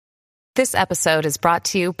This episode is brought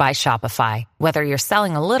to you by Shopify. Whether you're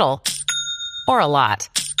selling a little or a lot,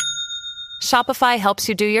 Shopify helps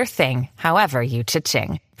you do your thing, however you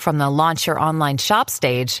cha-ching. From the launch your online shop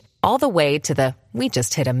stage, all the way to the we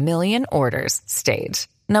just hit 1 million orders stage.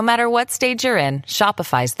 No matter what stage you're in,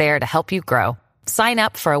 Shopify's there to help you grow. Sign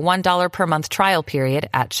up for a $1 per month trial period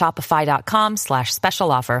at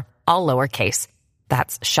shopify.com/special offer, all lowercase.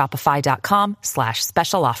 That's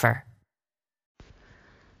shopify.com/special offer.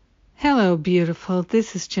 Hello, beautiful.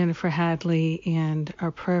 This is Jennifer Hadley, and our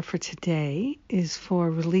prayer for today is for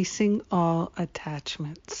releasing all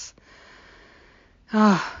attachments.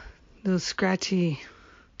 Those scratchy,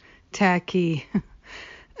 tacky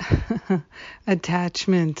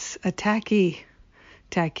attachments, tacky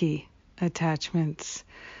attachments.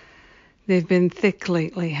 They've been thick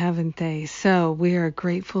lately, haven't they? So we are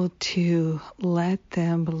grateful to let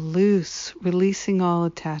them loose, releasing all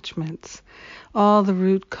attachments, all the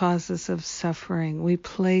root causes of suffering. We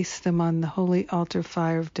place them on the holy altar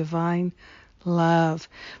fire of divine love.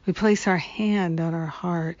 We place our hand on our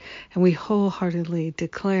heart, and we wholeheartedly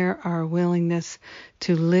declare our willingness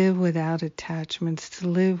to live without attachments, to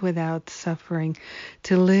live without suffering,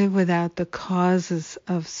 to live without the causes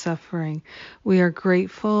of suffering. We are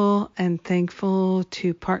grateful and thankful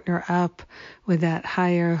to partner up with that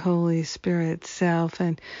higher Holy Spirit self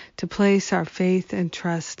and to place our faith and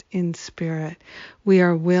trust in Spirit. We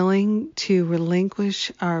are willing to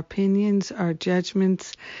relinquish our opinions, our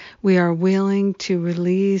judgments. We are willing to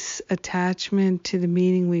release attachment to the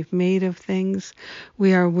meaning we've made of things.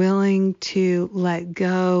 We are willing to let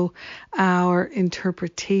go our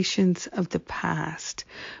interpretations of the past.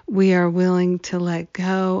 We are willing to let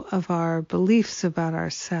go of our beliefs about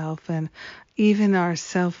ourselves and even our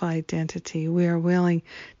self-identity. We are willing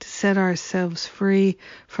to set ourselves free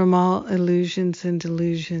from all illusions and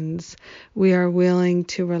delusions. We are willing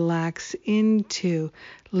to relax into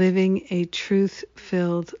living a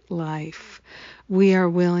truth-filled life. We are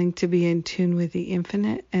willing to be in tune with the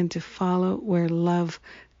infinite and to follow where love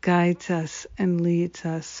guides us and leads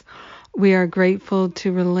us. We are grateful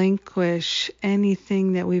to relinquish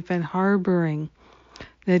anything that we've been harboring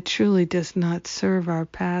that truly does not serve our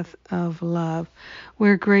path of love.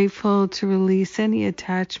 We're grateful to release any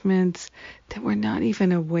attachments that we're not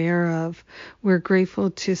even aware of. We're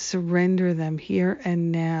grateful to surrender them here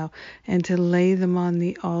and now and to lay them on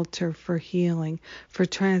the altar for healing, for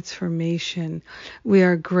transformation. We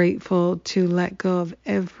are grateful to let go of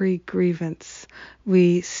every grievance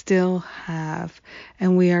we still have,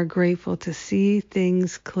 and we are grateful to see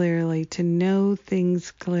things clearly, to know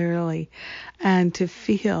things clearly, and to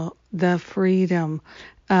feel the freedom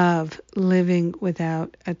of living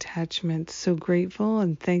without attachments. So grateful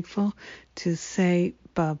and thankful to say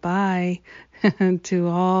bye-bye to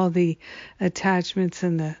all the attachments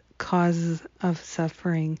and the causes of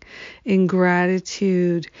suffering. In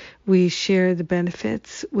gratitude, we share the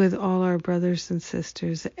benefits with all our brothers and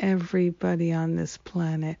sisters, everybody on this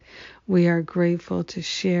planet. We are grateful to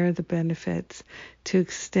share the benefits, to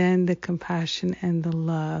extend the compassion and the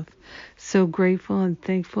love. So grateful and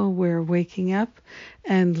thankful we're waking up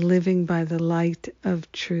and living by the light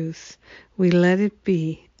of truth. We let it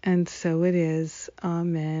be, and so it is.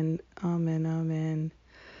 Amen, amen, amen.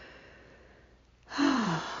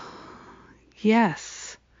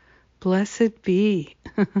 Yes, blessed be.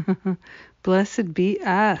 Blessed be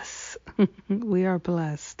us. We are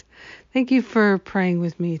blessed. Thank you for praying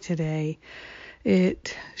with me today.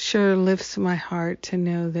 It sure lifts my heart to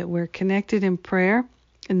know that we're connected in prayer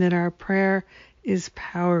and that our prayer is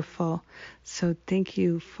powerful. So thank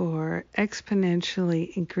you for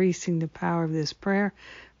exponentially increasing the power of this prayer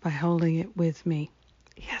by holding it with me.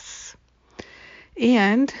 Yes.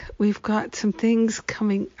 And we've got some things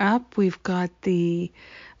coming up. We've got the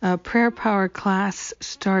Prayer Power class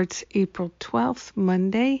starts April 12th,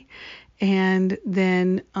 Monday. And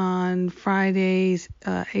then on Fridays,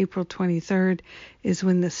 April 23rd, is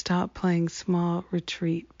when the Stop Playing Small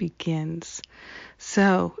retreat begins.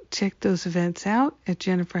 So check those events out at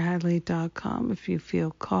jenniferhadley.com if you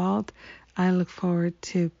feel called. I look forward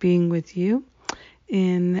to being with you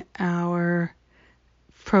in our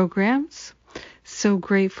programs. So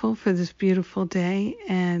grateful for this beautiful day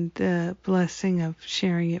and the blessing of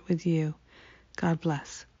sharing it with you. God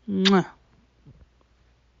bless. Mwah.